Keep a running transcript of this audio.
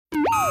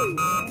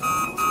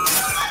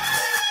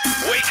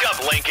Wake up,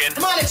 Lincoln.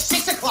 Come on, it's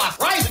 6 o'clock.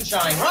 Rise and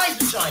shine, rise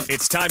and shine.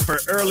 It's time for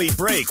Early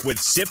Break with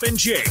Sip and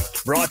Jake,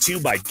 brought to you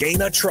by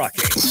Gaina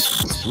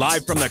Trucking.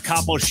 Live from the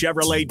Coppel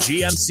Chevrolet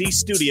GMC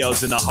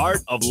studios in the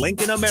heart of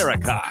Lincoln,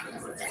 America.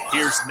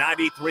 Here's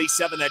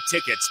 93.7 The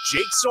Ticket's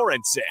Jake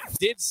Sorensen.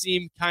 Did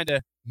seem kind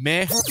of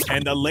meh.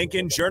 And the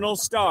Lincoln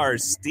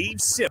Journal-Star's Steve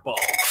Sipple.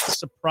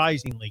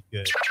 Surprisingly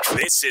good.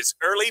 This is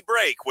Early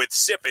Break with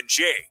Sip and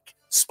Jake,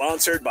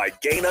 sponsored by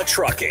Gaina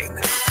Trucking.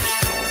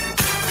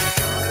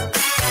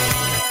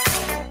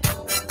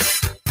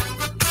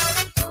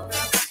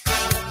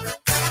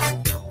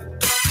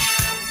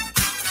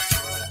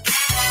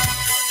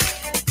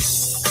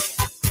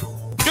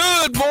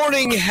 Good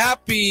morning.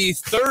 Happy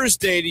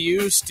Thursday to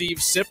you, Steve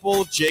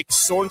Sipple, Jake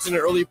Sorensen,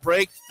 Early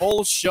Break.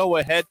 Full show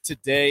ahead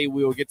today.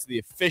 We will get to the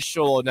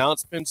official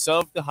announcements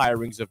of the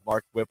hirings of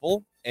Mark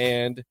Whipple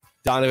and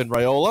Donovan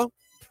Raiola.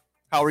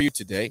 How are you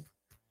today?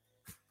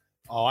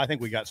 Oh, I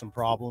think we got some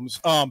problems.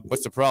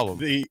 What's the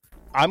problem?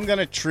 I'm going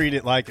to treat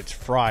it like it's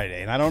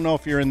Friday, and I don't know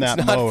if you're in that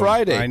it's mode. Not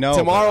Friday. I know.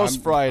 Tomorrow's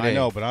Friday. I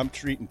know, but I'm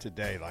treating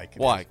today like it.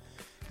 Why?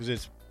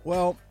 Because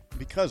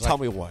Tell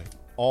me why.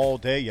 All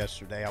day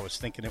yesterday, I was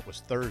thinking it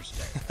was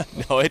Thursday.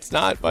 No, it's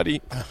not,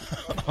 buddy.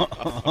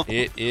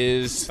 It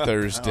is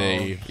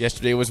Thursday.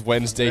 Yesterday was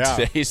Wednesday. Yeah.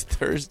 Today's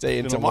Thursday,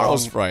 and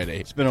tomorrow's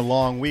Friday. It's been a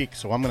long week,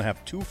 so I'm going to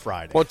have 2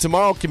 Fridays. Well,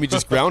 tomorrow can be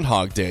just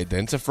Groundhog Day.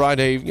 Then it's a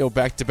Friday,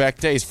 back-to-back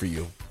days for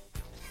you.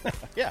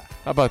 Yeah.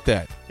 How about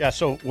that? Yeah,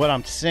 so what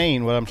I'm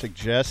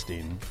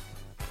suggesting,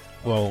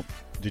 well,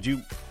 did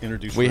you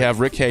introduce We Rick? have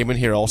Rick Heyman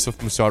here, also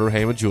from Sauter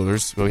Heyman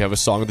Jewelers. We have a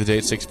song of the day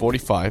at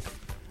 6:45.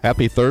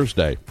 Happy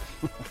Thursday.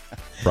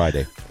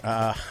 Friday.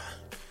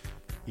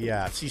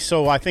 Yeah, see,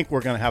 so I think we're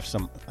going to have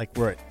some,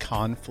 we're at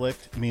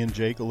conflict, me and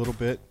Jake, a little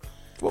bit.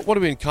 What are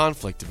we in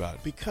conflict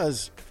about?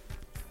 Because,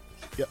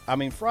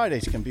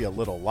 Fridays can be a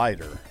little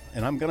lighter,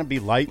 and I'm going to be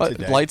light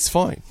today. Light's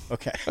fine.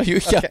 Okay. You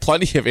got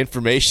plenty of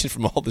information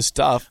from all this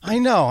stuff. I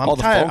know. I'm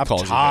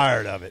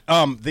tired of it.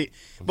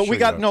 But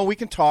sure we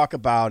can talk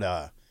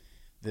about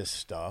this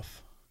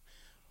stuff.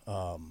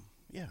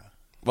 Yeah.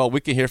 Well,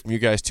 we can hear from you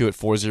guys, too, at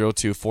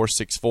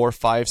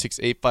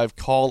 402-464-5685.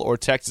 Call or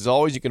text. As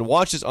always, you can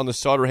watch us on the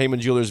Sauter Heyman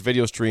Jewelers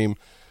video stream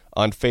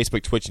on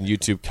Facebook, Twitch, and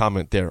YouTube.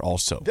 Comment there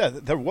also. Yeah,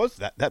 there was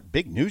that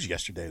big news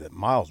yesterday that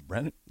Myles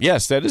Brennan.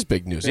 Yes, that is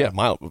big news. Yeah,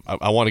 Myles,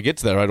 I want to get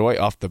to that right away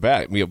off the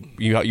bat.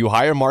 You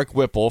hire Mark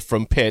Whipple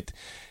from Pitt,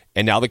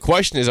 and now the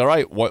question is, all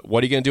right, what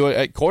are you going to do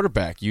at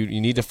quarterback? You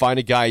need to find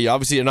a guy. You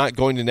obviously are not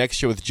going to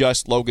next year with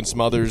just Logan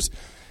Smothers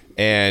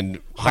and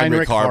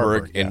Heinrich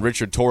Harburg, and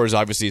Richard Torres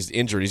obviously is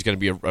injured. He's going to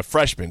be a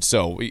freshman,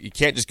 so you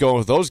can't just go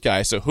with those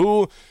guys. So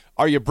who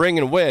are you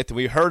bringing with?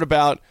 We heard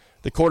about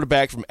the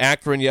quarterback from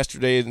Akron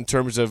yesterday in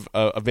terms of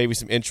maybe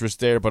some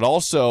interest there, but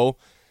also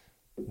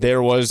there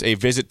was a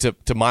visit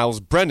to Myles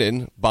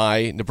Brennan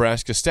by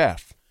Nebraska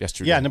staff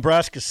yesterday. Yeah,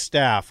 Nebraska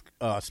staff,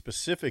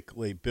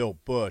 specifically Bill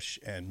Bush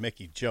and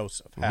Mickey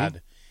Joseph,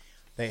 had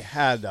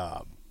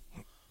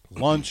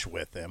lunch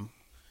with him,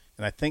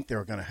 and I think they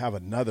were going to have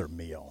another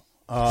meal.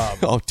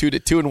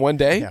 Two in one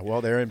day? Yeah,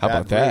 well, they're in How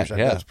Baton about Rouge. that?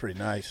 Yeah. That's pretty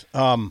nice.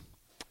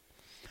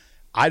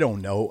 I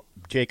don't know.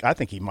 Jake, I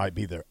think he might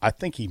be there. I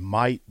think he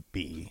might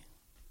be.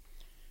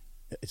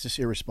 It's just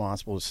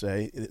irresponsible to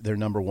say their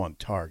number one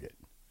target.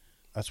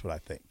 That's what I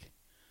think.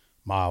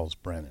 Myles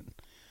Brennan.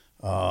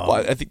 Well,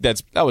 I think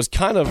that was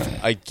kind of,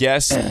 I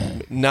guess,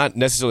 not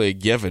necessarily a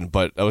given,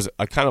 but that was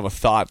a kind of a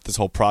thought. This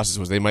whole process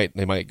was they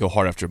might go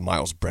hard after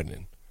Myles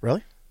Brennan.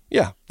 Really?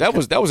 Yeah, that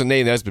was a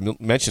name that has been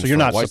mentioned. So you're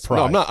not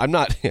surprised? No, I'm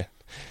not.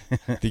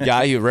 The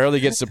guy who rarely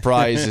gets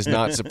surprised is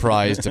not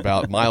surprised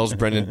about Myles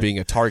Brennan being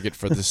a target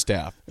for the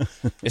staff,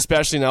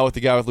 especially now with the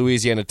guy with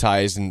Louisiana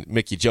ties and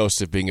Mickey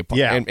Joseph being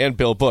and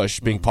Bill Bush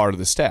being part of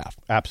the staff.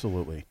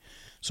 Absolutely.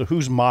 So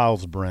who's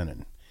Myles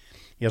Brennan?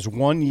 He has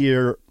 1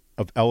 year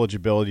of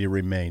eligibility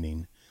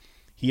remaining.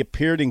 He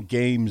appeared in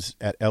games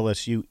at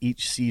LSU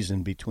each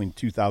season between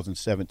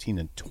 2017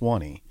 and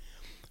 20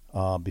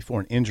 before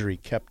an injury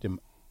kept him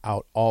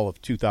out all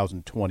of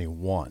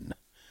 2021.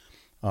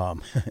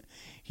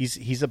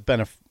 He's a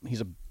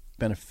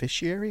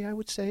beneficiary, I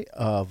would say,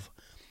 of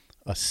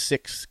a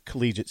 6th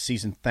collegiate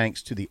season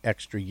thanks to the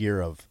extra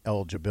year of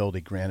eligibility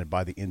granted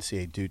by the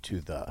NCAA due to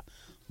the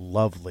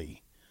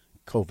lovely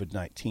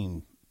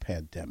COVID-19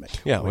 pandemic.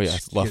 Yeah,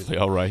 it's lovely.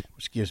 All right.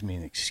 Which gives me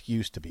an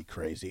excuse to be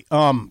crazy.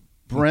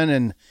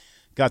 Brennan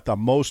got the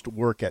most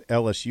work at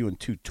LSU in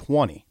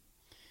 220.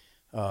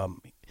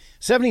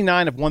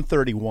 79 of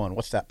 131.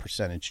 What's that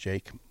percentage,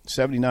 Jake?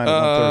 79 of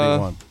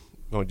 131.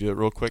 You want to do it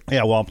real quick?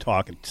 Yeah, well, I'm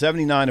talking.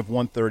 79 of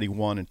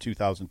 131 in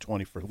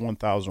 2020 for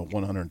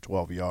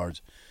 1,112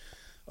 yards,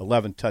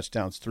 11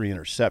 touchdowns, 3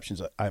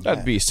 interceptions.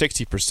 That'd be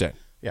 60%.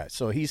 Yeah,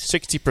 so he's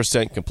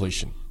 60%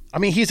 completion. I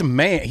mean, he's a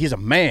man.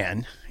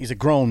 He's a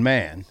grown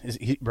man,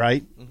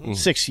 right? Mm-hmm.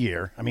 6th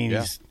year. I mean,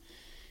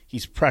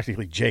 he's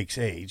practically Jake's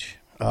age.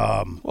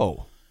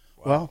 Whoa.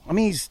 Well, I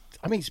mean, he's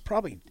he's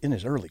probably in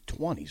his early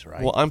 20s,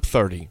 right? Well, I'm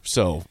 30,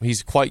 so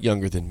he's quite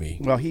younger than me.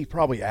 Well, he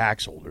probably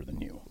acts older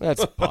than you.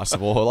 That's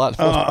possible.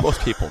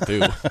 Most people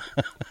do.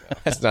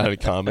 That's not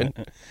uncommon.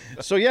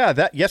 So yeah,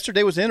 that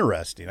yesterday was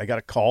interesting. I got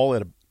a call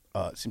at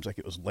it seems like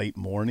it was late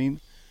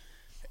morning,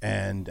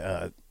 and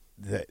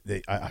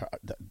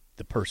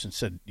the person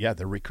said, yeah,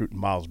 they're recruiting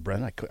Myles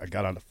Brennan. I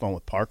got on the phone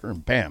with Parker,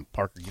 and bam,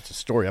 Parker gets a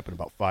story up in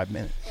about 5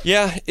 minutes.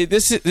 Yeah,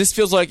 this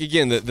feels like,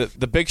 again,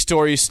 the big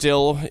story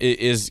still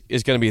is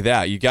going to be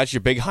that. You got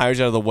your big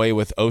hires out of the way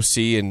with OC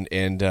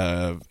and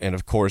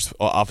of course,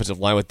 offensive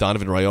line with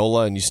Donovan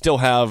Raiola, and you still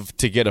have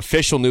to get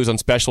official news on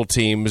special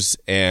teams,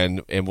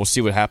 and we'll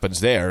see what happens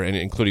there, and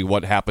including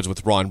what happens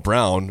with Ron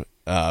Brown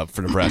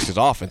for Nebraska's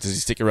offense. Does he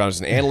stick around as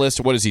an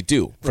analyst, or what does he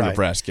do for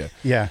Nebraska?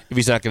 Yeah. If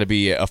he's not going to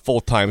be a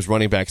full-time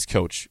running backs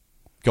coach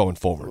going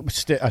forward.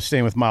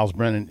 Staying with Myles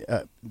Brennan,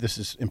 this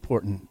is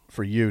important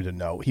for you to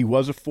know. He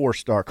was a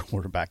 4-star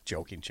quarterback,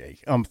 joking,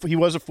 Jake. He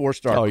was a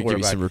 4-star quarterback. Oh, you give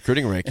me some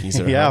recruiting rankings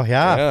there.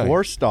 Yeah,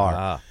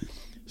 4-star.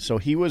 So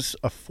he was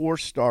a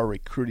 4-star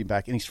recruiting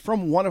back, and he's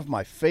from one of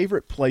my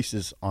favorite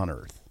places on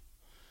earth.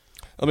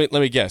 Let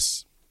me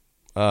guess.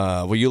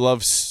 Well, you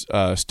love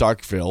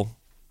Starkville.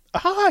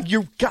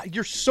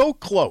 You're so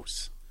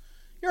close.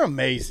 You're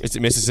amazing. Is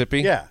it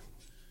Mississippi? Yeah.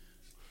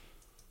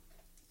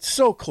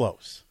 So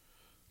close.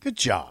 Good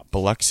job.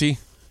 Biloxi?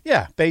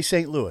 Yeah, Bay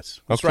St.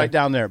 Louis. It's Okay. right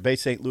down there, Bay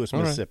St. Louis,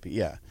 Mississippi. Right.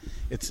 Yeah.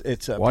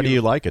 It's Why do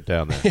you like it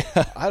down there?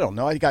 I don't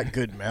know. I got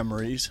good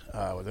memories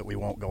that we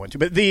won't go into.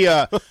 But Bay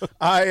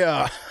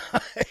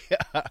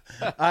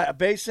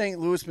St.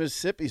 Louis,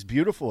 Mississippi is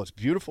beautiful. It's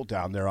beautiful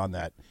down there on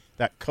that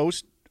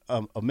coast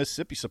of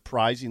Mississippi,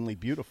 surprisingly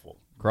beautiful.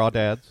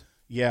 Crawdads?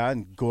 Yeah,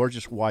 and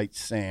gorgeous white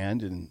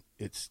sand, and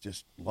it's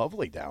just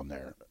lovely down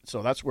there.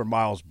 So that's where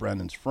Myles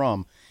Brennan's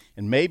from,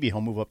 and maybe he'll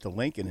move up to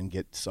Lincoln and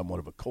get somewhat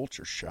of a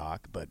culture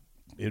shock. But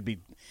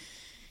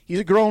he's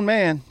a grown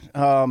man.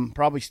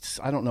 Probably,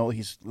 I don't know.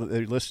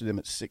 They listed him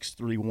at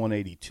 6'3",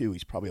 182.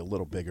 He's probably a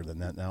little bigger than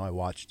that now. I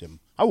watched him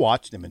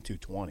in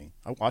 220.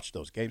 I watched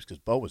those games because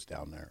Bo was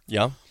down there.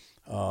 Yeah.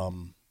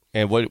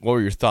 And what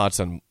were your thoughts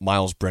on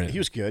Myles Brennan? He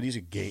was good. He's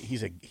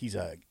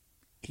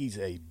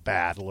a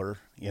battler,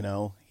 you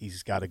know.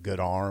 He's got a good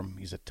arm.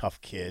 He's a tough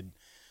kid,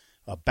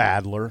 a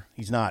battler.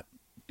 He doesn't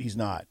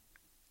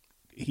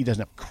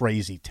have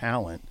crazy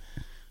talent,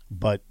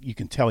 but you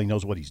can tell he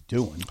knows what he's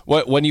doing.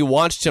 When you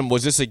watched him,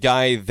 was this a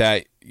guy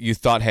that you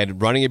thought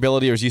had running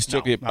ability, or is he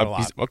still not a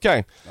lot.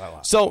 Okay? Not a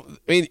lot. So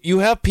I mean, you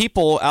have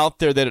people out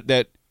there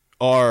that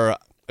are,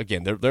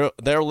 again,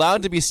 they're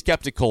allowed to be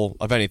skeptical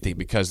of anything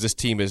because this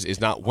team is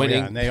not winning.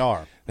 Oh, yeah, and they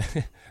are.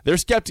 They're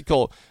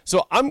skeptical.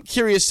 So I'm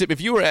curious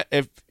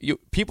if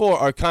people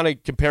are kind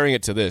of comparing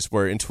it to this,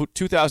 where in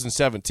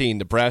 2017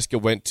 Nebraska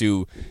went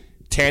to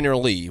Tanner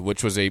Lee,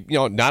 which was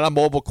not a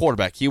mobile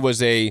quarterback. He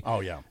was a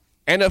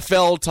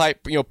NFL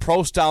type,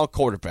 pro style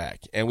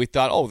quarterback, and we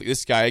thought,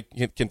 this guy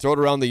can throw it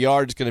around the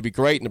yard. It's going to be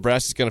great.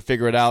 Nebraska's going to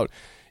figure it out.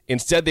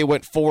 Instead, they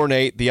went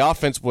 4-8. The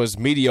offense was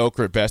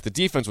mediocre at best. The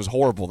defense was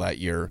horrible that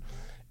year,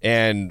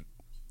 and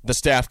the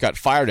staff got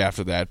fired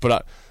after that.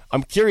 But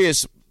I'm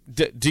curious.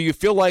 Do you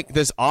feel like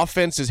this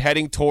offense is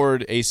heading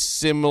toward a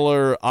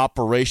similar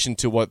operation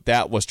to what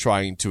that was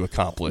trying to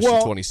accomplish in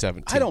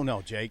 2017? I don't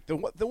know, Jake. The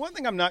one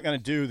thing I'm not going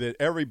to do that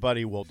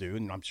everybody will do,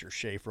 and I'm sure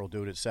Schaefer will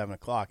do it at 7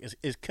 o'clock,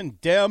 is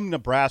condemn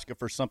Nebraska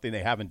for something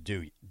they haven't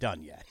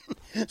done yet.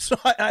 So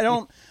I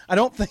don't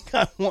think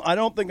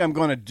I'm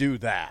going to do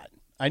that.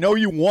 I know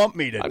you want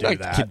me to do that. I'm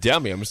not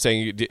condemning. I'm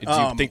saying, do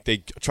you think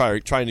they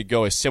trying to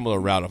go a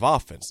similar route of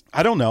offense?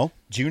 I don't know.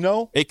 Do you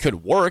know? It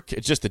could work.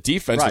 It's just the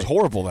defense was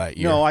horrible that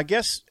year. No, I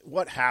guess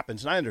what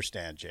happens, and I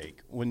understand,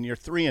 Jake, when you're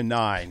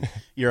 3-9,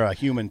 you're a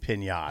human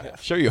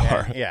pinata. Sure you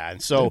are.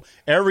 And so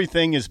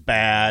everything is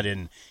bad,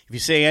 and if you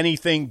say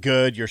anything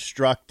good, you're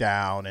struck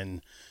down,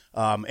 and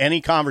any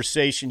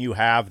conversation you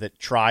have that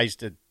tries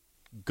to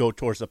go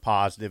towards the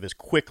positive is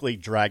quickly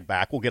dragged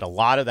back. We'll get a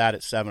lot of that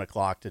at 7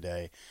 o'clock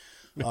today.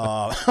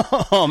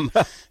 And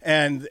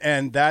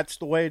that's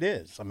the way it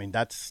is. I mean,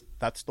 that's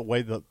the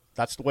way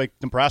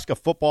Nebraska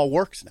football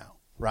works now,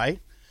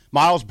 right?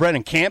 Myles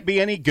Brennan can't be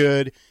any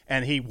good,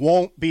 and he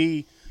won't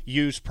be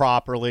used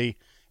properly,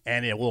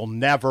 and it will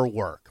never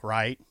work,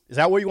 right? Is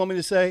that what you want me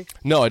to say?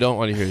 No, I don't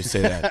want to hear you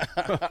say that.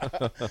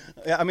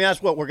 I mean, that's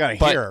what we're going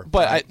to hear.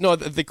 But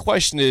the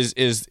question is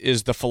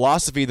the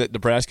philosophy that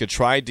Nebraska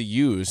tried to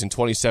use in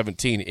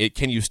 2017,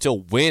 can you still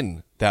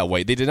win that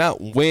way? They did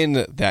not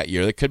win that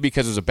year. That could be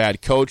because it was a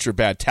bad coach or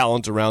bad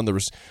talent around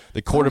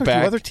the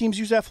quarterback. Do other teams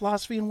use that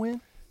philosophy and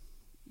win?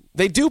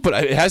 They do,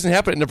 but it hasn't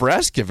happened in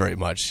Nebraska very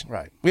much.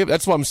 Right.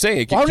 That's what I'm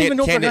saying. I don't even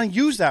know if they're going to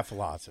use that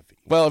philosophy.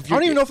 Well, I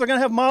don't even know if they're going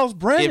to have Myles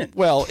Brennan.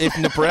 If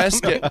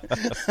Nebraska,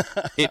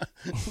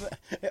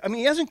 I mean,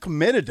 he hasn't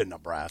committed to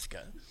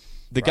Nebraska.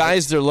 The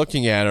guys they're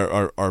looking at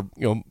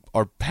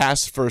are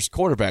pass first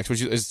quarterbacks,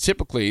 which is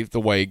typically the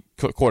way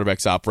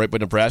quarterbacks operate.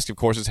 But Nebraska, of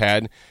course, has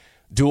had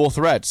dual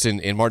threats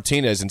in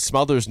Martinez and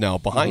Smothers now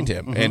behind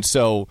him, and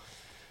so,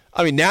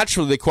 I mean,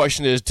 naturally the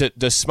question is,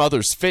 does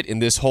Smothers fit in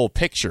this whole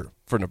picture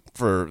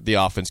for the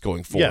offense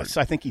going forward. Yes,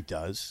 I think he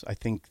does. I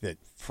think that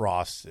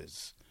Frost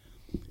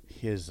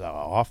his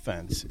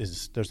offense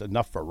is there's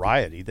enough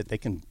variety that they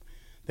can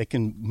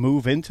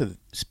move into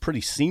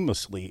pretty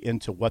seamlessly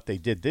into what they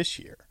did this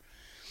year.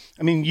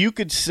 I mean, you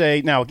could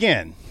say now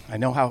again, I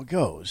know how it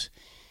goes.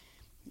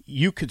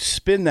 You could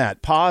spin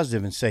that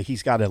positive and say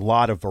he's got a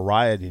lot of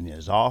variety in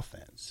his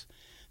offense.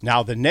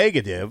 Now, the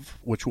negative,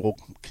 which we'll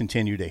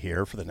continue to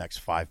hear for the next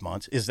 5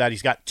 months, is that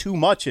he's got too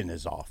much in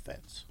his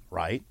offense,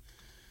 right?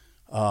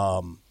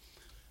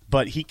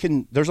 But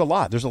there's a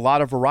lot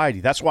of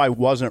variety. That's why I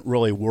wasn't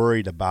really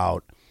worried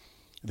about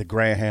the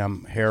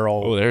Graham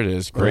Harrell. Oh, there it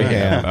is.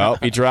 Graham. Oh,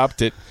 he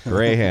dropped it.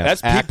 Graham.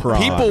 That's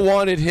people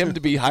wanted him to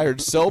be hired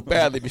so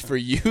badly for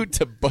you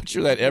to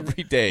butcher that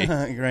every day.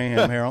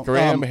 Graham Harrell.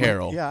 Graham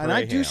Harrell. Yeah, and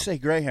I do say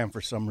Graham for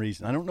some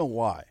reason. I don't know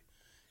why.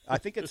 I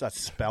think it's a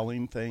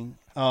spelling thing.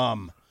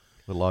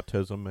 Little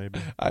autism, maybe?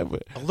 A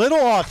little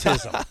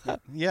autism.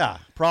 Yeah,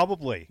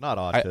 probably. Not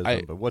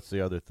autism, but what's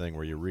the other thing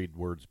where you read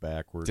words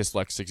backwards?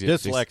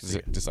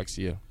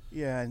 Dyslexia.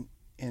 Yeah,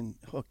 and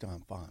hooked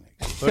on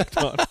phonics. Hooked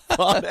on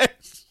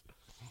phonics.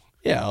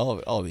 Yeah,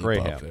 all the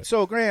Graham. above.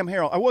 So Graham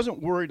Harrell, I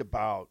wasn't worried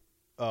about.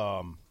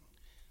 But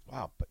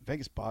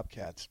Vegas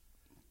Bobcats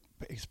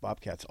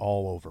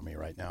all over me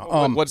right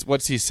now.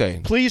 What's he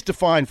saying? Please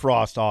define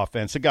Frost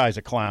offense. The guy's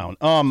a clown.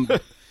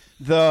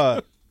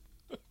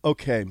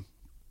 Okay.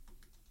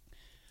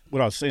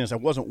 What I was saying is I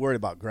wasn't worried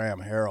about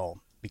Graham Harrell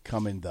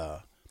becoming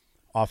the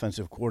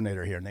offensive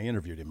coordinator here, and they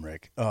interviewed him,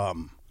 Rick.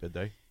 Did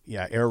they?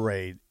 Yeah, air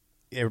raid.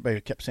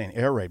 Everybody kept saying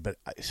air raid, but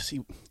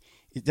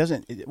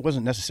it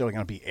wasn't necessarily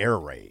going to be air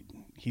raid.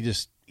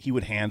 He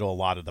would handle a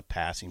lot of the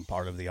passing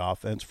part of the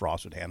offense.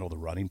 Frost would handle the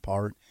running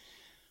part.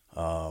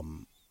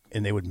 And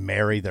they would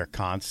marry their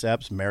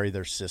concepts, marry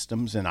their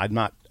systems,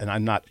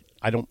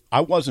 I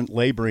wasn't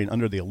laboring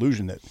under the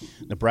illusion that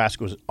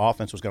Nebraska's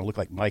offense was going to look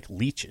like Mike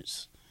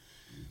Leach's.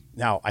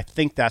 Now, I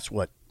think that's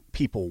what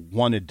people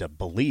wanted to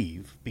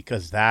believe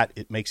because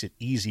it makes it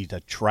easy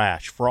to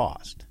trash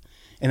Frost.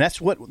 And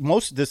that's what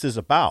most of this is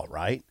about,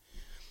 right?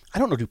 I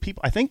don't know,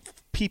 I think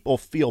people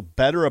feel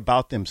better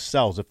about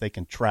themselves if they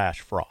can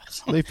trash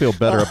Frost. They feel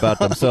better about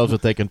themselves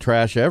if they can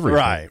trash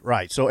everything.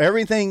 Right. So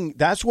everything,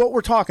 that's what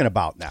we're talking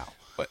about now.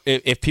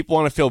 If people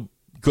want to feel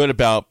good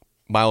about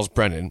Myles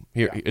Brennan,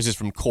 this is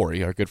from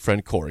Corey, our good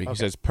friend Corey. Okay. He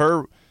says,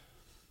 per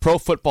Pro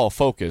Football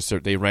Focus,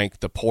 they ranked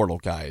the portal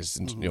guys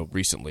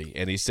recently,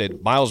 and he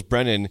said Myles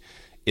Brennan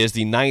is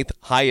the 9th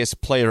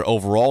highest player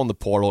overall in the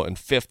portal and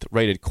 5th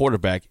rated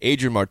quarterback.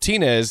 Adrian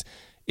Martinez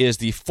is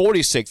the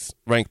 46th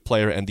ranked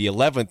player and the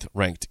 11th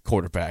ranked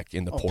quarterback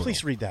in the portal.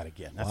 Please read that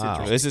again. That's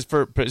interesting.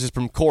 This is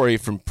from Corey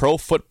from Pro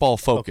Football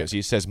Focus. Okay.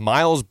 He says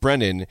Myles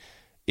Brennan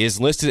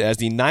is listed as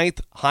the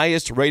 9th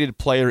highest rated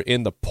player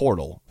in the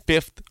portal,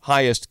 5th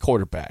highest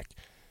quarterback.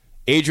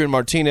 Adrian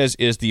Martinez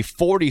is the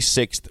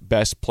 46th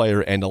best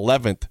player and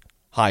 11th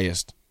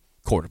highest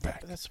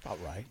quarterback. That's about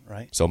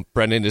right? So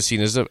Brennan is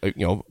seen as an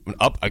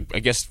up, I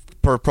guess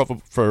for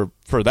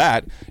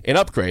that, an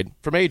upgrade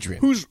from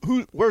Adrian.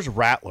 Where's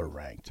Rattler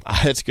ranked?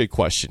 That's a good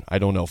question. I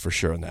don't know for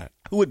sure on that.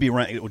 Who would be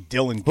ranked?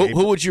 Dylan Gabriel.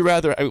 Who would you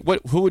rather?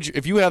 Who would you,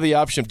 if you have the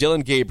option of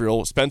Dylan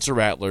Gabriel, Spencer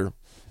Rattler,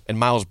 and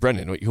Myles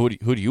Brennan? Who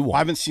do you want? I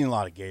haven't seen a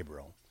lot of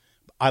Gabriel.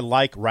 I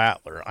like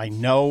Rattler. I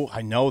know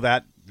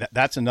that.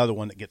 That's another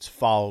one that gets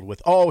followed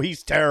with,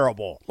 he's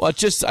terrible. Well,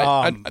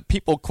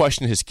 people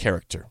question his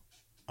character.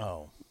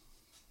 Oh,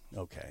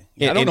 okay.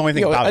 Yeah, I don't know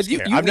anything about his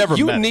character. I've never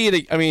met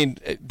him.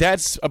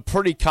 That's a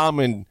pretty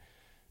common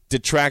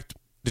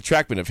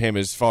detractment of him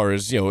as far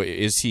as,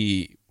 is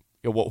he,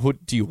 who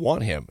do you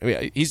want him? I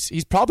mean,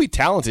 he's probably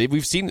talented.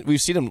 We've seen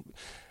him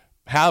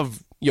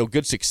have,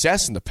 good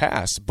success in the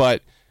past,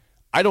 but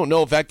I don't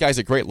know if that guy's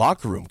a great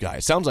locker room guy.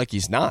 It sounds like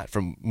he's not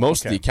from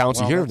most of the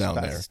accounts you hear down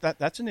there.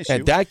 That's an issue.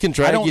 And that can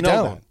drag you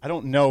down. I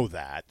don't know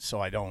that,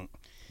 so I don't.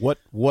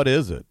 What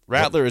is it?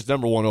 Rattler is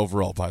number 1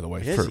 overall, by the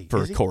way,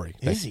 for Corey.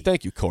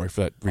 Thank you, Corey,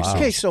 for that research.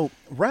 Okay, so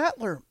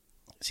Rattler,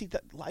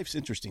 that life's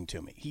interesting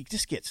to me. He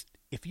just gets,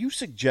 if you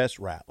suggest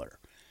Rattler,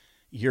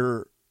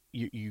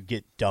 you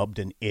get dubbed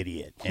an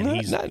idiot,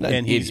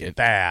 and he's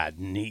bad.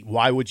 And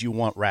why would you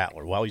want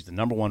Rattler? Well, he's the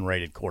number 1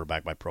 rated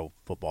quarterback by Pro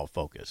Football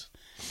Focus.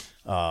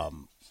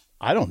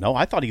 I don't know.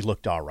 I thought he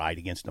looked all right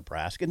against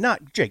Nebraska.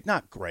 Not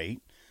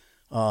great.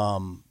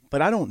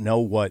 But I don't know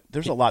what.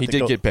 There's a lot. He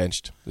did get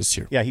benched this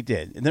year. Yeah, he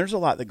did, and there's a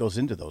lot that goes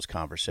into those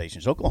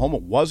conversations. Oklahoma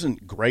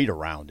wasn't great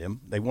around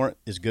him. They weren't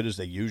as good as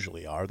they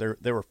usually are.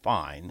 They were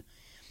fine,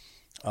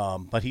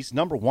 but he's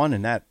number 1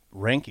 in that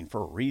ranking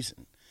for a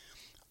reason.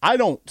 I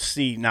don't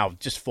see now.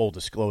 Just full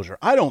disclosure,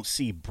 I don't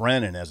see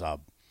Brennan as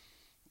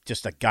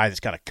just a guy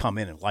that's got to come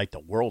in and light the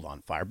world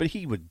on fire. But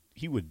he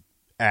would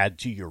add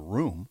to your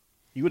room.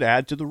 He would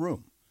add to the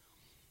room.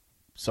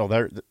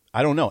 So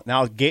I don't know.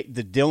 Now, the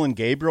Dylan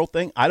Gabriel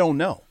thing, I don't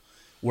know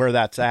where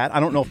that's at. I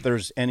don't know if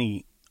there's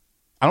any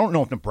 – I don't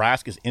know if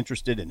Nebraska's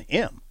interested in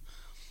him,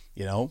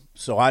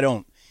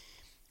 So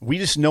we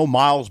just know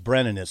Myles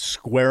Brennan is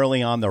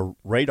squarely on the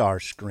radar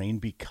screen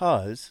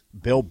because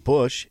Bill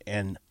Bush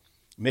and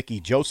Mickey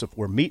Joseph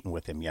were meeting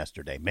with him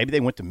yesterday. Maybe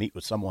they went to meet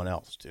with someone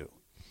else too.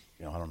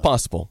 I don't know.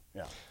 Possible.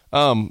 Yeah.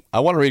 I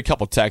want to read a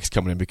couple texts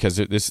coming in because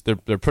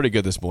they're pretty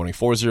good this morning.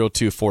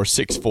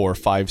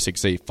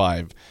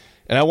 402-464-5685.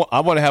 And I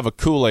want to have a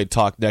Kool-Aid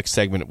talk next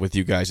segment with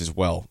you guys as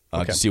well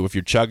to see if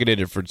you're chugging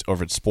it or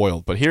if it's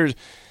spoiled. But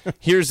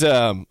here's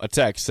a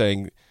text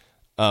saying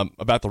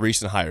about the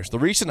recent hires. The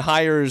recent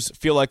hires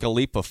feel like a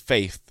leap of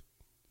faith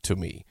to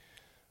me.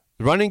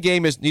 The running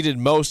game is needed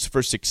most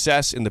for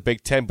success in the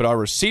Big Ten, but our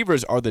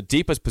receivers are the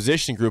deepest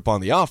position group on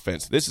the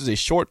offense. This is a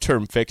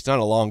short-term fix, not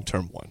a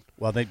long-term one.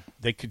 Well,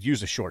 they could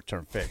use a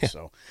short-term fix.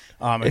 So,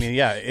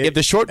 if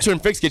the short-term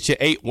fix gets you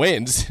 8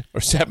 wins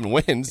or 7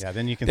 wins,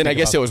 then you can. Then I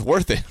guess it was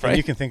worth it, right? Then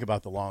you can think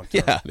about the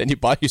long-term. Yeah, then you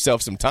buy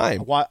yourself some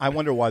time. I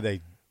wonder why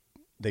they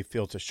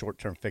feel it's a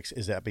short-term fix.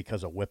 Is that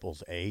because of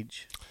Whipple's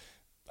age?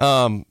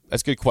 That's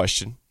a good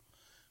question.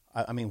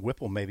 I mean,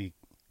 Whipple maybe.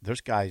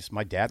 There's guys.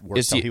 My dad worked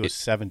until he was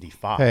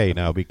 75. Hey,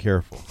 now be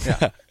careful.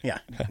 Yeah.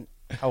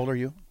 How old are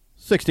you?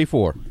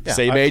 64. Yeah,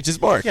 Same age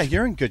as Mark. Yeah,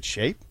 you're in good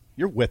shape.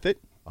 You're with it.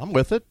 I'm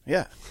with it.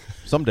 Yeah.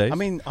 Some days. I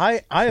mean,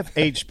 I have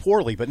aged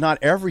poorly, but not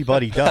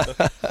everybody does.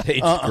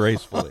 Aged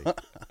gracefully.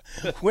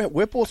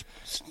 Whipple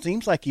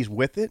seems like he's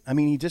with it. I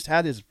mean, he just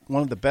had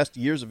one of the best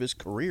years of his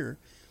career.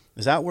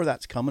 Is that where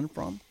that's coming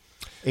from?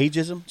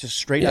 Ageism? Just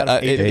straight out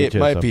of ageism? It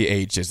might be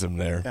ageism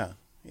there.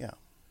 Yeah.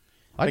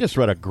 I just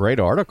read a great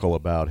article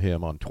about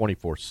him on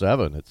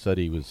 24/7. It said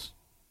he was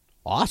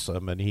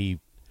awesome, and he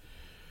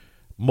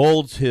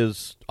molds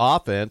his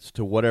offense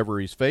to whatever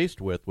he's faced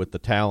with the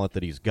talent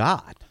that he's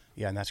got.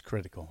 Yeah, and that's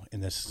critical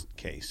in this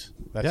case.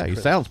 He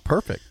sounds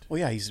perfect. Well,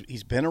 yeah,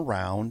 he's been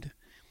around.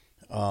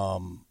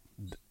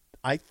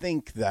 I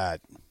think that,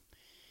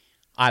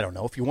 I don't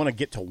know, if you want to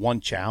get to one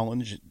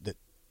challenge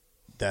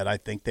that I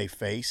think they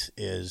face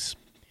is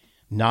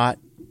not,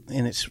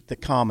 and it's the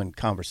common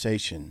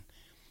conversation,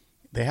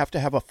 they have to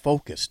have a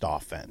focused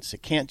offense.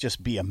 It can't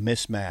just be a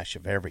mismatch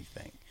of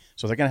everything.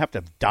 So they're going to have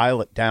to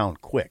dial it down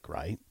quick,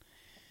 right?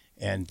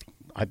 And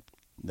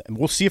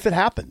we'll see if it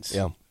happens.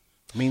 Yeah.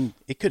 I mean,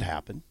 it could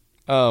happen.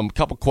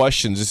 Couple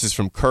questions. This is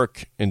from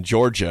Kirk in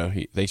Georgia.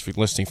 Thanks for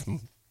listening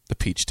from the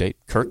Peach State.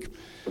 Kirk.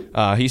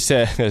 He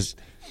says,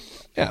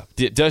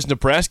 does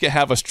Nebraska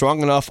have a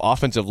strong enough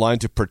offensive line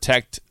to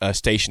protect a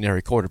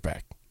stationary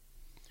quarterback?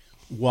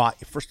 Why?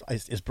 First,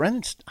 is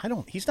Brennan?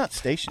 He's not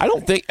stationary. I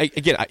don't think.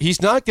 Again,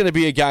 he's not going to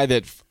be a guy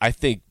that I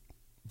think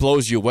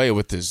blows you away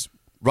with his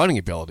running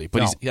ability.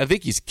 But I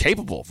think he's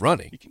capable of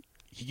running.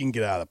 He can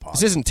get out of the pocket.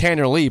 This isn't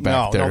Tanner Lee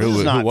back there,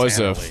 who was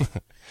a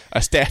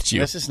statue.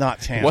 This is not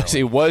Tanner Lee.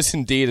 He was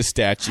indeed a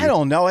statue. I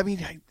don't know. I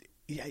mean,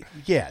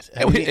 yes.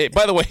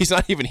 By the way, he's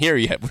not even here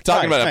yet. We're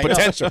talking about a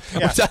potential.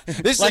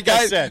 This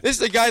is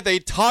the guy they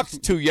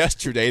talked to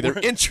yesterday. They're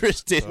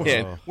interested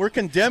in. We're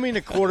condemning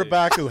a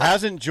quarterback who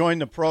hasn't joined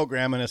the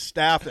program and a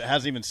staff that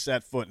hasn't even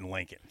set foot in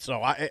Lincoln.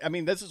 So I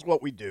mean, this is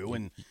what we do,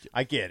 and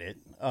I get it.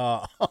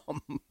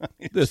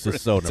 This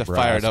is so Nebraska. It's a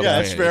fired up.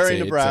 It's very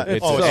Nebraska.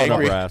 It's so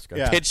angry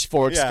Nebraska.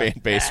 Pitchforks fan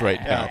base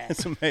right now.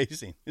 It's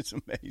amazing. It's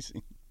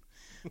amazing.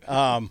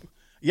 I'm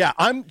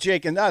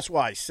Jake, and that's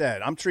why I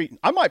said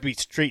I might be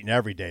treating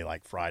every day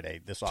like Friday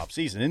this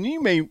offseason. And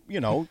you may,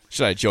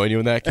 Should I join you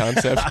in that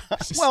concept?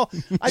 Well,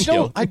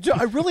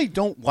 I really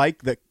don't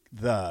like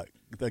the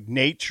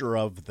nature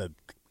of the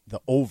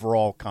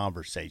overall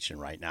conversation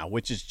right now,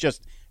 which is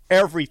just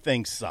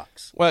everything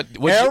sucks. Well,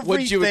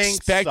 would you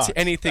expect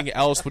anything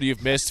else? Would you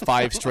have missed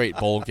 5 straight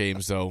bowl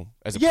games though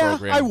as a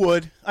program? Yeah, I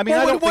would. I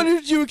mean, what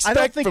did you expect?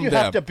 I don't think from you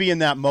them? have to be in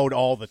that mode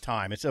all the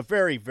time. It's a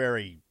very,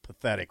 very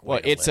pathetic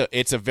way. Well,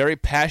 it's a very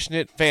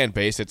passionate fan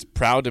base. It's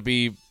proud to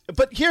be.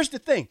 But here's the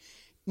thing: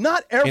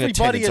 not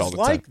everybody is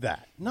like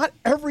that. Not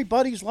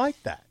everybody's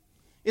like that.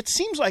 It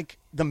seems like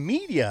the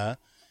media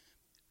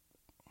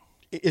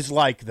is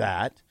like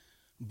that,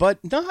 but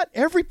not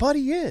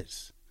everybody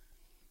is.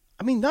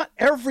 I mean, not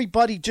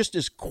everybody just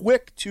is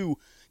quick to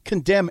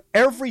condemn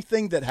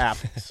everything that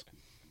happens,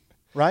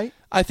 right?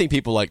 I think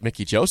people like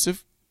Mickey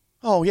Joseph.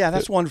 Oh, yeah,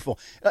 that's wonderful.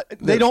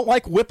 They don't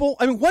like Whipple?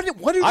 I mean, what do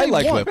they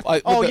want?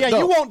 Whipple.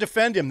 You won't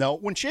defend him, though.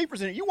 When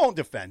Schaefer's in it, you won't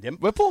defend him.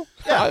 Whipple?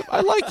 Yeah.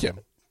 I like him.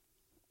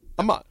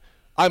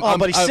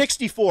 But he's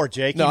 64,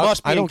 Jake. No, he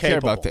must be I don't incapable.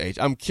 care about the age.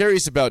 I'm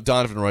curious about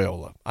Donovan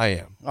Raiola. I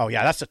am. Oh,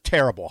 yeah, that's a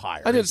terrible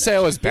hire. I didn't say I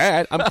was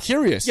bad. I'm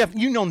curious. Yeah,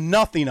 you know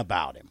nothing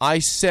about him. I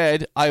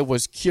said I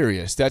was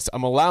curious.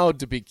 I'm allowed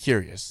to be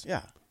curious.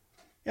 Yeah.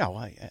 Yeah,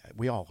 well,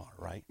 we all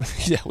are, right?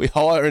 Yeah, we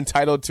all are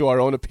entitled to our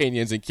own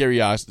opinions and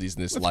curiosities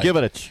in this life. Give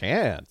it a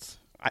chance.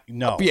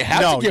 No. You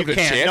have to give it a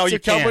chance. No, you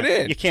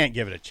can't. You can't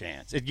give it a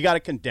chance. You got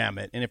to condemn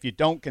it, and if you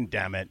don't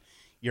condemn it,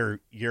 you're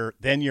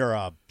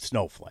a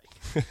snowflake.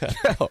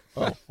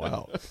 Oh,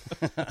 wow.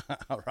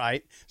 All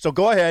right. So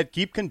go ahead,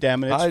 keep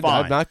condemning. It's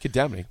fine. I'm not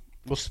condemning.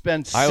 We'll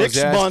spend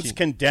 6 months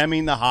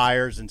condemning the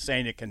hires and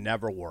saying it can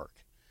never work.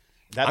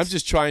 I'm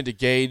just trying to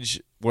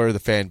gauge where the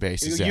fan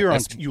base is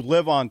at. You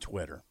live on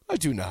Twitter. I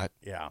do not.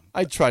 Yeah.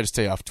 I try to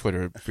stay off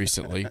Twitter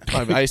recently.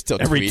 I still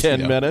Every tweet,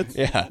 10 minutes?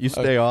 Yeah. You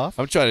stay off?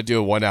 I'm trying to do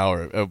it 1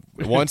 hour,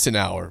 once an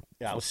hour.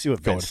 Yeah, let's see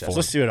what going Vince says. forward.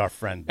 Let's see what our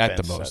friend At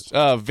Vince the most.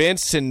 says.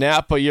 Vince in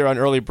Napa, you're on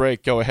early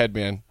break. Go ahead,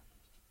 man.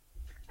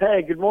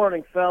 Hey, good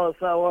morning, fellas.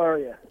 How are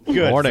you?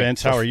 Good, Morning.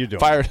 Vince. How are you doing?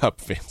 Fired up,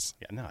 Vince.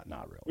 Yeah,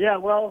 not really. Yeah,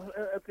 well,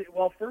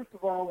 first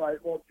of all,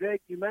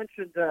 Jake, you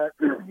mentioned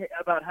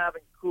about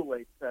having a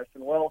Kool-Aid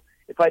session. Well,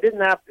 if I didn't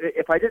have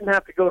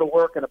to go to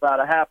work in about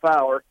a half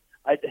hour,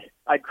 I'd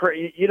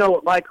you know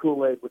what my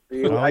Kool-Aid would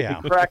be?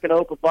 I'd be cracking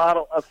open a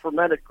bottle of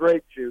fermented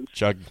grape juice,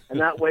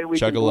 and that way we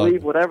can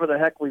believe whatever the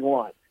heck we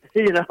want,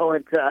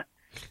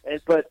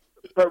 but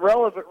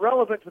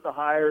relevant to the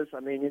hires.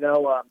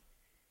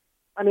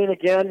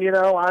 Again,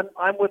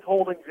 I'm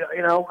withholding.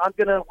 I'm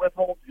going to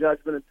withhold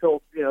judgment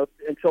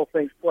until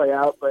things play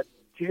out. But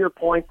to your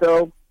point,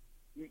 though,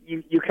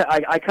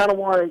 I kind of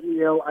want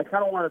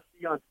to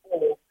see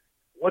unfold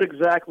what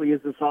exactly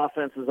is this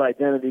offense's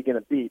identity going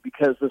to be?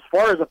 Because as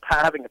far as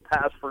having a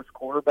pass-first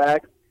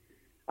quarterback,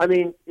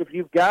 if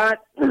you've got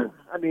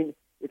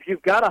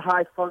a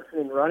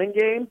high-functioning running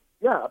game,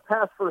 yeah, a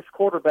pass-first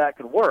quarterback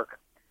can work.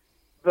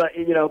 But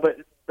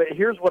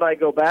here's what I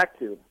go back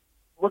to.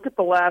 Look at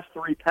the last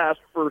three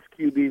pass-first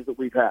QBs that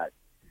we've had.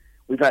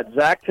 We've had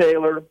Zach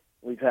Taylor,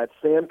 we've had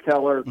Sam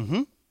Keller,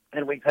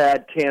 and we've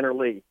had Tanner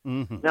Lee.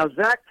 Mm-hmm. Now,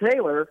 Zach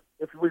Taylor,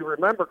 if we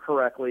remember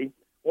correctly,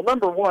 well,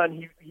 number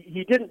one,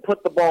 he didn't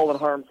put the ball in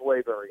harm's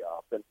way very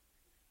often.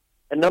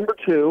 And number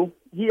two,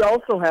 he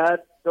also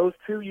had those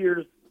 2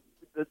 years,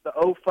 the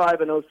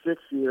 05 and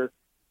 06 year,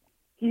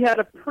 he had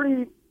a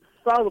pretty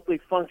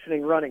solidly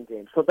functioning running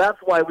game. So that's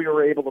why we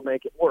were able to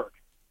make it work.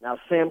 Now,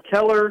 Sam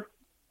Keller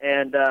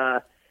and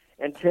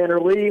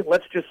Tanner Lee,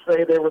 let's just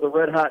say they were the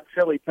red hot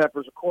chili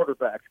peppers of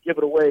quarterbacks. Give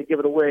it away, give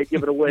it away,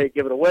 give it away,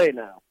 give it away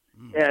now.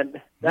 And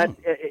that,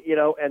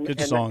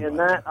 and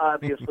that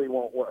obviously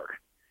won't work.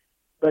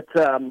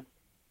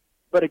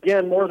 But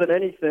again, more than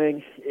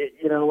anything,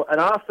 an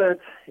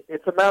offense,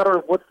 it's a matter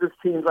of what's this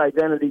team's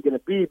identity going to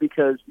be,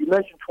 because you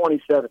mentioned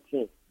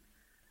 2017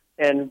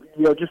 and,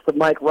 just the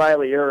Mike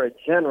Riley era in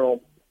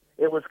general,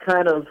 it was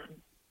kind of,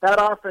 that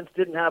offense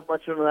didn't have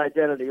much of an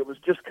identity. It was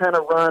just kind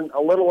of run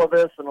a little of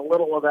this and a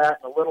little of that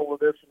and a little of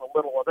this and a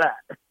little of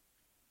that.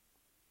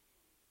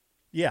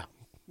 Yeah.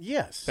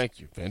 Yes. Thank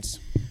you, Vince.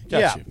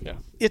 Yeah. Yeah.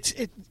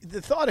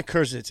 The thought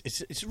occurs.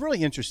 It's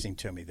really interesting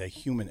to me, the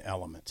human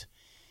element.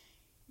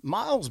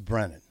 Myles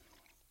Brennan,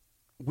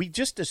 we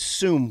just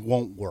assume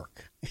won't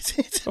work.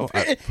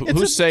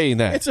 Who's saying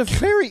that? It's a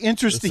very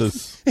interesting.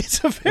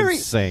 It's a very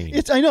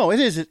insane. I know it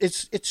is.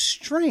 It's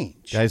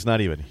strange. Guy's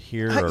not even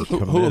here.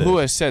 Who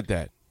has said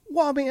that?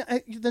 Well,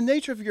 the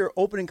nature of your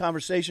opening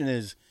conversation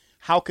is,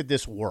 how could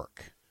this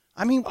work?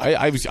 I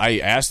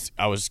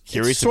was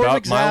curious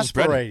about Myles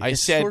Brennan.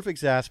 It's sort of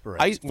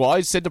exasperating.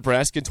 I said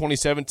Nebraska in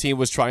 2017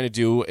 was trying to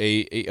do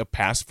a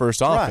pass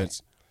first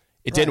offense.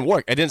 It didn't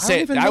work. I didn't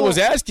say it. I was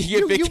asking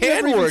if it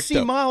can work. You've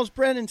seen Myles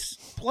Brennan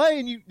play,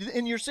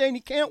 and you're saying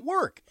he can't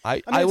work.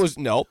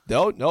 Nope.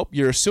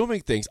 You're assuming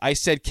things. I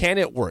said, can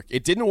it work?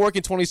 It didn't work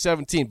in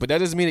 2017, but that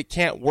doesn't mean it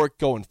can't work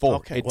going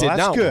forward. Okay, it did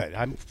not good.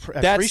 Work.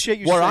 I appreciate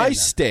you saying that. That's where I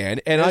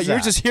stand, and you're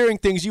just hearing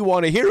things you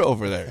want to hear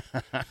over there.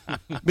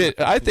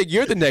 I think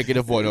you're the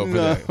negative one over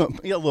there. A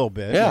little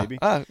bit, maybe.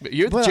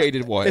 You're the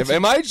jaded one.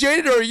 Am I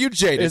jaded or are you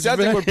jaded? It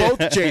sounds like we're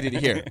both jaded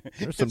here.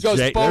 There's some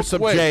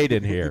jade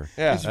in here.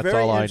 Yeah, that's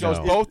all I know.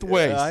 Both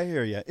ways. I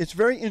hear you. It's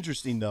very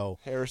interesting, though.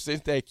 Harrison,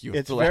 thank you.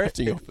 It's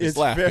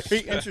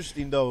very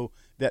interesting, though,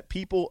 that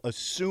people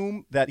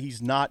assume that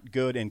he's not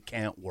good and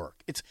can't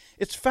work.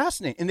 It's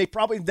fascinating, and they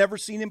probably never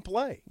seen him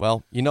play.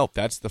 Well,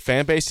 that's the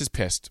fan base is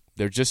pissed.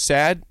 They're just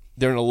sad.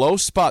 They're in a low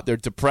spot. They're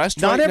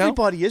depressed Not right now.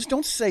 everybody is.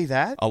 Don't say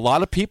that. A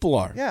lot of people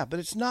are. Yeah, but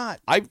it's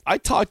not. I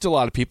talked to a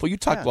lot of people. You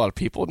talked to a lot of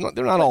people.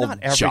 They're not all not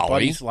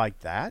everybody's jolly.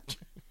 like that.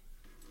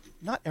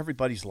 Not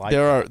everybody's like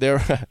that.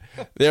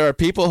 There are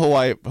people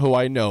who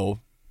I know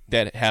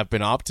that have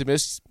been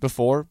optimists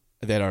before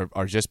that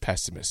are just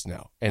pessimists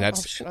now, and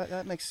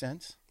that makes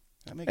sense.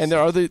 There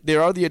are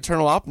the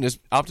eternal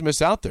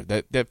optimists out there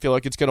that feel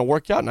like it's going to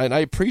work out, and I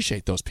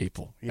appreciate those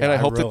people, and I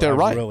hope that they're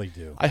right. I really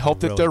do. I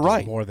hope that they're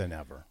right more than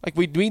ever. Like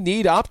we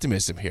need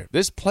optimism here.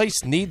 This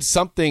place needs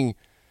something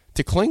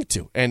to cling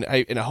to, and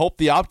I hope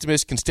the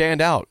optimists can stand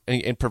out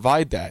and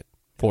provide that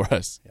for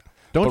us. Yeah.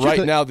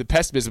 But now the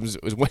pessimism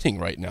is winning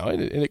right now,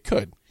 and it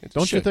could.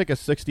 Don't you think a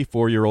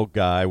 64-year-old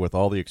guy with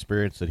all the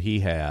experience that he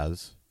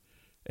has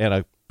and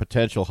a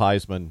potential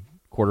Heisman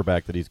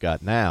quarterback that he's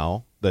got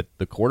now, that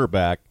the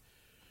quarterback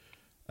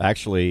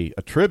actually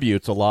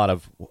attributes a lot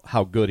of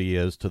how good he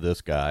is to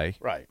this guy?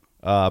 Right.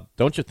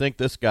 Don't you think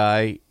this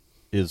guy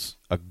is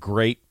a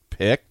great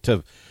pick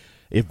to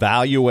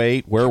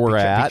evaluate where we're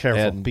at?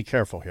 Be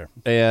careful here.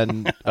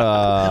 And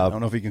I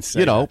don't know if you can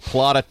say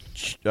plot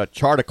a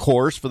chart a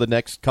course for the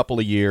next couple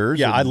of years.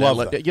 Yeah, I love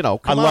that.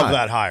 I love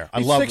that hire.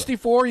 He's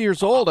 64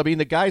 years old. I mean,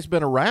 the guy's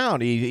been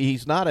around.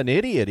 He's not an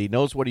idiot. He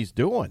knows what he's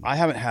doing. I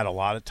haven't had a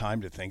lot of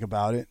time to think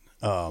about it.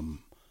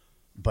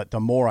 But the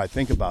more I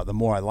think about it, the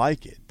more I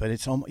like it. But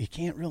it's almost,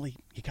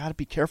 you got to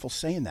be careful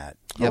saying that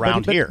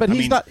around here. But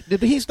he's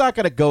not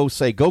going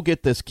to go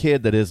get this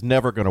kid that is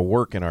never going to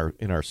work in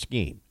our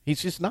scheme.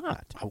 He's just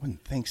not. I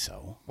wouldn't think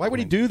so. Why would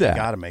he do that?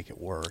 Got to make it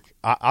work.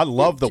 I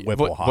love the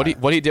Whipple hire.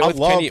 What he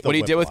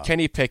did with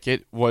Kenny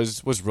Pickett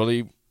was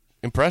really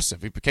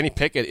impressive. Kenny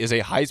Pickett is a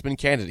Heisman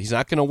candidate. He's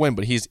not going to win,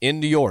 but he's in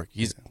New York.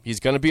 He's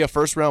going to be a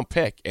first-round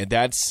pick, and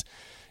that's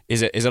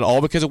is it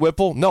all because of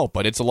Whipple? No,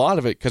 but it's a lot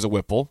of it because of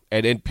Whipple.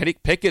 And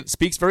Pickett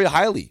speaks very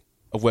highly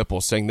of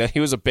Whipple, saying that he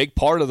was a big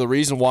part of the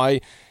reason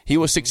why he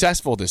was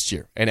successful this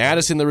year. And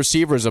Addison, the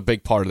receiver, is a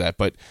big part of that.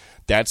 But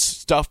that's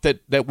stuff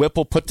that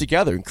Whipple put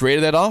together and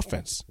created that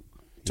offense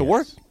to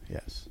work.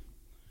 Yes,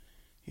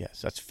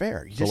 that's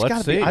fair. You So just let's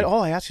got to be. see.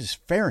 All I ask is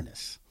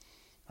fairness.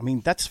 I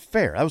mean, that's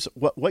fair. That was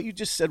what you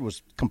just said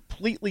was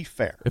completely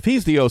fair. If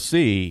he's the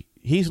OC,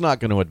 he's not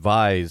going to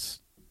advise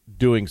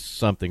doing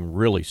something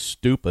really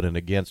stupid and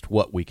against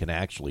what we can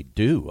actually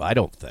do, I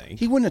don't think.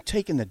 He wouldn't have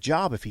taken the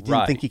job if he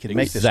didn't think he could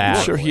make this Exactly.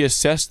 work. Sure, he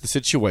assessed the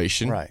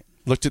situation, Right.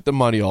 Looked at the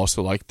money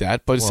also like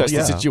that, but assessed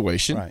the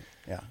situation, Right.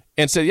 Yeah.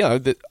 and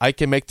said, that I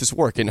can make this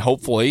work, and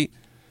hopefully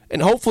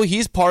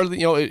he's part of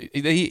the,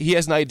 he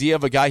has an idea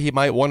of a guy he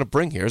might want to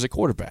bring here as a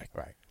quarterback.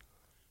 Right.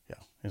 Yeah.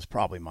 It's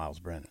probably Myles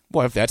Brennan.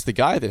 Well, if that's the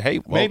guy, then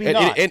hey, Maybe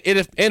not.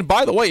 And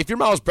by the way, if you're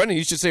Myles Brennan,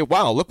 you should say,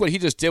 wow, look what he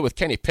just did with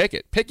Kenny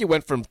Pickett. Pickett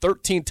went from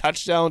 13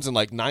 touchdowns and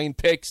like 9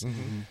 picks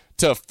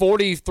to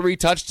 43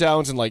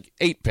 touchdowns and like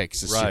 8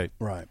 picks this year.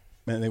 Right.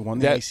 And they won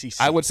the ACC.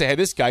 I would say, hey,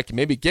 this guy can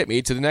maybe get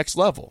me to the next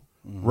level.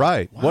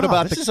 Right. Wow, What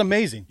about this is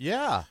amazing.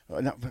 Yeah.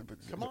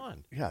 Come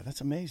on. Yeah, that's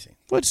amazing.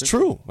 Well, it's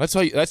true.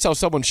 That's how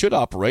someone should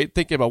operate.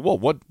 Thinking about, well,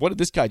 what did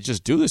this guy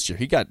just do this year?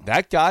 He got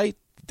that guy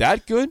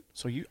that good.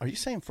 So are you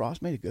saying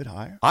Frost made a good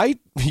hire?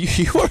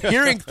 You are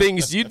hearing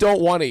things you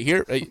don't want to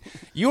hear.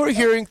 You are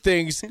hearing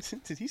things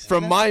Did he say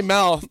from that? my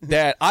mouth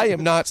that I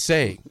am not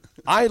saying.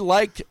 I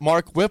like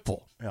Mark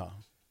Whipple. Yeah.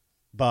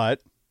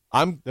 But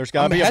There's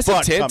gotta be a but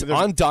hesitant coming.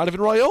 on Donovan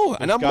Raiola,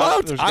 and I'm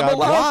allowed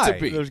to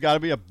be. There's got to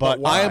be a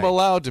but. I am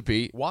allowed to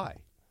be. Why?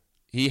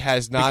 He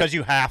has not. Because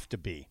you have to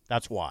be.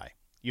 That's why.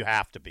 You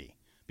have to be.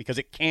 Because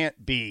it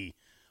can't be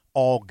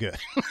all good.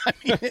 I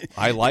mean,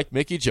 I like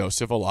Mickey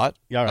Joseph a lot.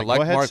 yeah, all right, I like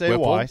go ahead, Mark say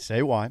Whipple. why.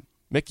 Say why.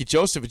 Mickey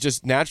Joseph is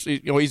just naturally,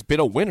 he's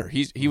been a winner.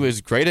 He was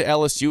great at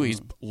LSU.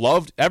 He's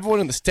loved. Everyone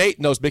in the state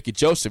knows Mickey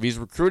Joseph. He's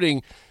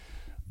recruiting.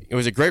 He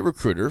was a great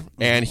recruiter,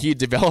 and he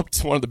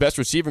developed one of the best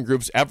receiving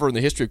groups ever in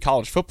the history of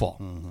college football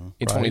in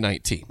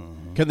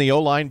 2019. Can the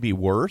O-line be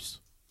worse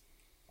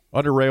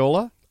under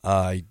Raiola?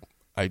 I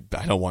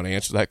don't want to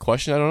answer that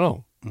question. I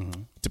don't know.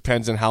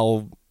 Depends on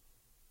how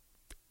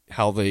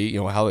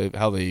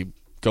they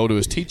go to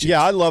his teaching.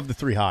 Yeah, I love the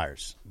 3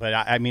 hires, but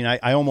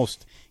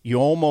you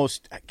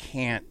almost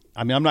can't.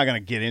 I mean, I'm not going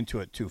to get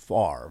into it too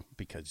far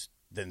because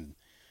then,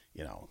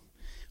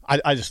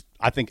 I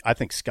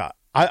think Scott.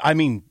 I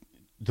mean,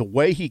 the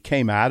way he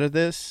came out of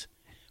this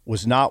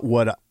was not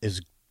what is.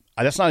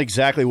 That's not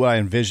exactly what I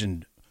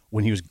envisioned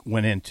when he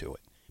went into it.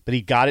 But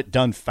he got it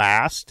done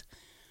fast.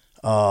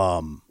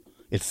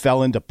 It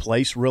fell into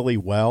place really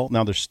well.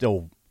 Now there's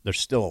still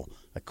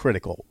a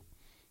critical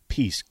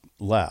piece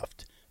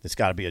left that's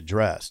got to be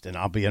addressed, and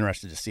I'll be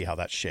interested to see how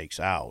that shakes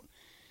out.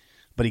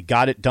 But he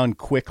got it done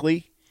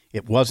quickly.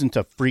 It wasn't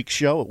a freak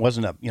show. It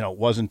wasn't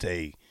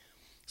a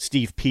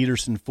Steve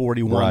Peterson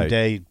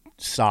 41-day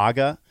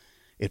saga.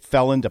 It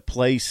fell into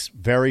place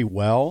very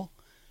well,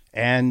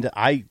 and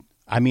I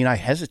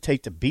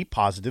hesitate to be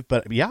positive,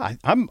 but yeah,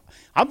 I'm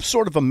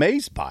sort of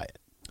amazed by it.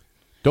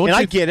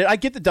 I get it. I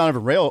get the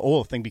Donovan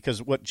Raiola thing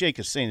because what Jake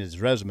is saying is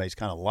his resume is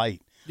kind of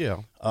light.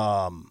 Yeah.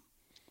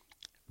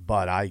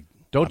 But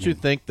Don't you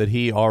think that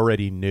he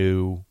already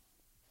knew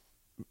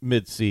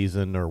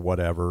mid-season or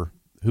whatever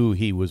who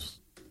he was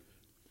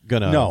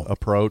going to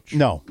approach?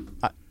 No.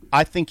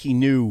 I think he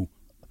knew.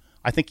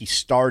 I think he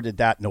started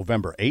that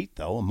November 8th,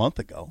 though, a month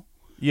ago.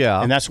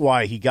 Yeah. And that's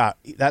why he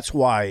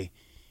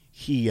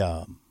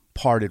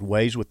parted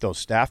ways with those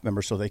staff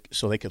members so they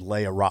could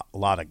lay a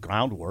lot of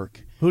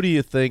groundwork. Who do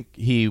you think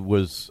he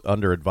was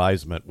under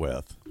advisement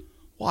with?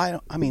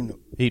 Well,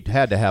 He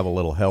had to have a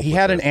little help. He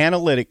had an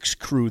analytics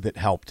crew that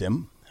helped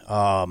him.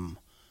 But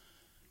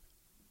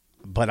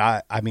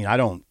I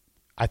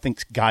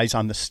think guys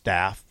on the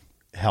staff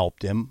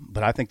helped him,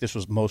 but I think this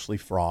was mostly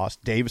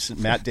Frost.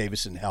 Matt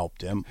Davison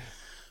helped him.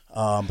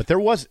 But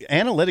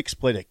analytics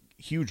played a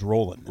huge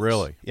role in this.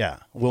 Really? Yeah.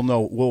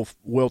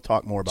 We'll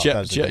talk more about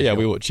that.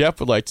 We will. Jeff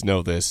would like to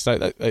know this.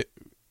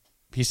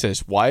 He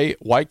says, why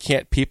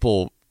can't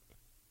people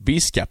be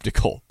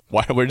skeptical?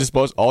 Why we're just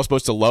all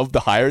supposed to love the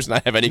hires and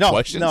not have any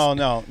questions?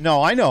 No.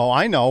 I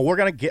know. We're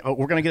gonna get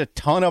a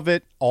ton of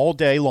it all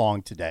day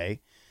long today.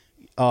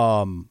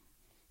 People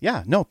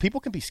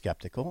can be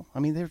skeptical.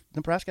 I mean,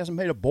 Nebraska hasn't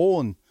made a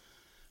bowl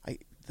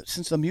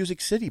since the Music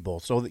City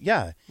Bowl, so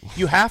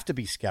you have to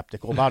be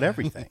skeptical about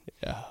everything.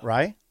 Yeah.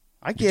 Right?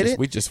 I get it.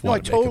 We just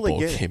want to make a bowl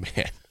game,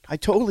 man. I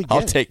totally get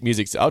I'll it. take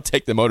music. I'll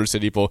take the Motor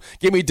City Bowl.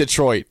 Give me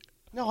Detroit.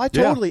 No, I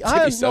totally. Yeah.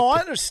 I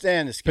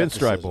understand the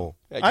skepticism. Pinstripe Bowl.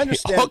 I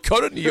understand. I'll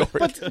go to New York.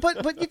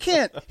 But you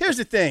can't. Here's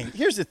the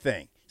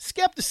thing.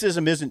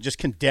 Skepticism isn't just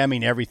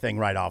condemning everything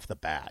right off the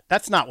bat.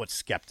 That's not what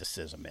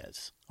skepticism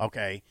is.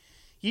 Okay,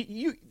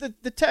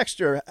 the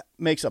texture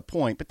makes a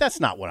point, but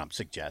that's not what I'm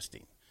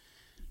suggesting.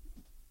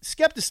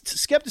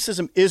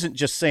 Skepticism isn't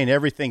just saying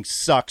everything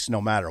sucks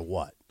no matter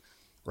what,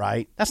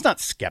 right? That's not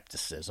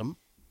skepticism,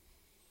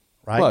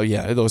 right? Well,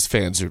 yeah, those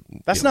fans are.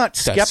 That's not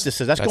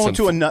skepticism. That's going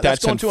to another.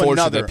 That's going to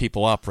unfortunate another. that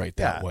people operate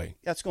that way.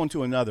 That's going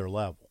to another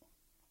level.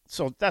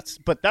 So that's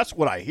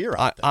what I hear.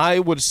 I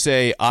would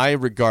say I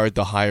regard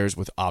the hires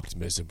with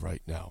optimism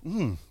right now.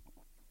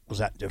 Was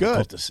that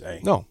difficult to say?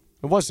 No,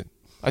 it wasn't.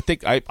 I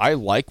think I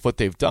like what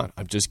they've done.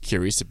 I'm just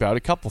curious about a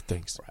couple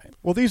things. Right.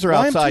 Well, these are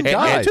outside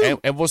guys.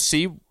 And we'll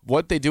see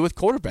what they do with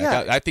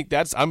quarterback. Yeah. I think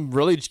I'm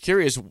really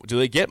curious. Do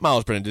they get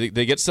Myles Brennan? Do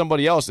they get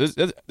somebody else?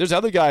 There's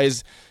other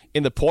guys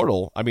in the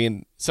portal. I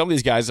mean, some of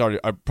these guys are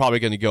probably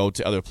going to go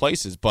to other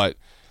places. But,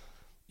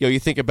 you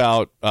think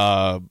about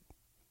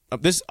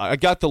this. I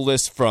got the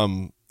list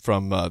from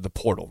the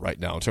portal right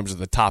now in terms of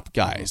the top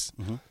guys.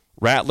 Mm-hmm.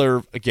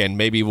 Rattler, again,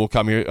 maybe will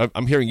come here.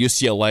 I'm hearing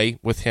UCLA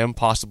with him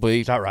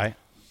possibly. Is that right?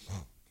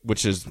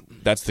 Which is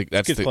that's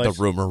the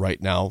rumor right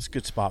now. It's a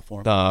good spot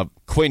for him.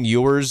 Quinn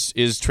Ewers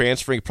is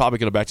transferring, probably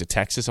going to go back to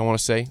Texas, I want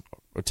to say,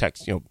 or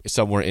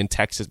somewhere in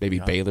Texas, maybe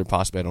Baylor,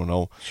 possibly. I don't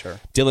know.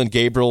 Sure. Dylan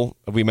Gabriel,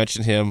 we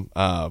mentioned him.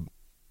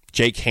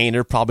 Jake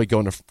Haener probably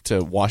going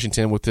to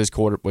Washington with his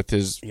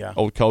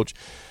old coach.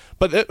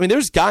 But I mean,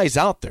 there's guys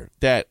out there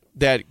that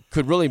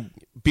could really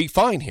be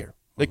fine here.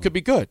 They could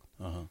be good.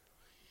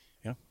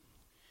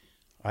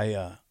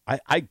 Yeah.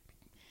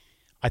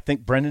 I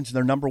think Brennan's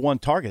their number one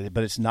target,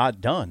 but it's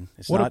not done.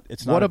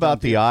 What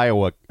about the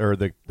Iowa or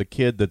the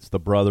kid that's the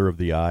brother of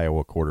the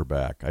Iowa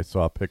quarterback? I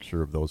saw a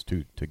picture of those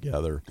two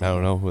together. I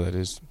don't know who that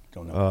is.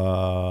 Don't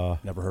know.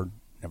 Never heard.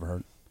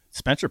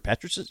 Spencer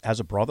Petras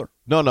has a brother.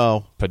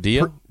 No.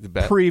 Padilla?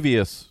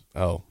 Previous.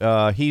 Oh.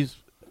 He's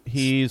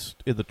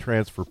in the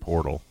transfer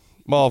portal.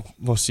 Well,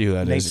 we'll see who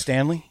that Nate is.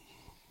 Stanley?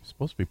 He's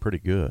supposed to be pretty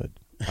good.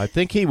 I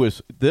think he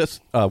was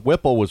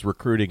Whipple was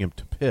recruiting him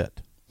to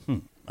Pitt.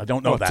 I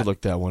don't know I'll have that. to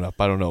look that one up.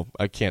 I don't know.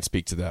 I can't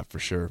speak to that for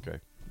sure. Okay.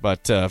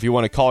 But if you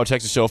want to call or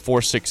text the show,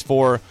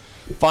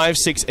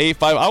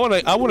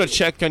 464-5685. I want to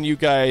check on you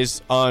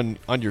guys on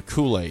your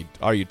Kool-Aid.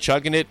 Are you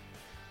chugging it?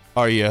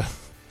 Are you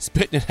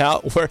spitting it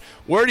out?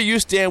 Where do you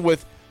stand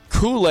with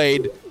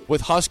Kool-Aid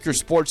with Husker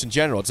sports in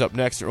general? It's up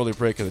next, an early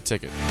break of the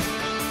ticket.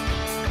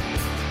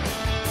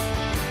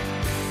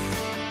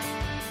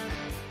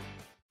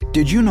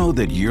 Did you know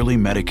that yearly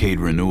Medicaid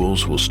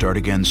renewals will start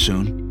again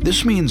soon?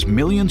 This means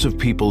millions of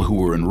people who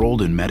were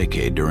enrolled in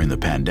Medicaid during the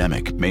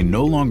pandemic may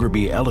no longer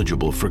be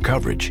eligible for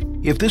coverage.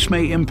 If this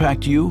may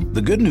impact you,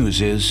 the good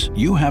news is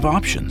you have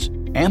options.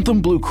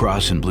 Anthem Blue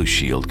Cross and Blue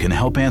Shield can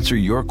help answer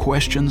your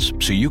questions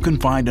so you can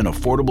find an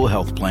affordable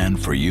health plan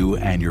for you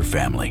and your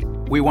family.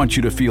 We want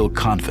you to feel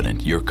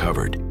confident you're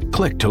covered.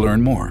 Click to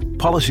learn more.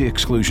 Policy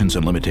exclusions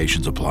and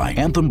limitations apply.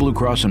 Anthem Blue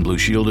Cross and Blue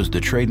Shield is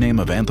the trade name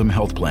of Anthem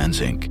Health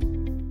Plans, Inc.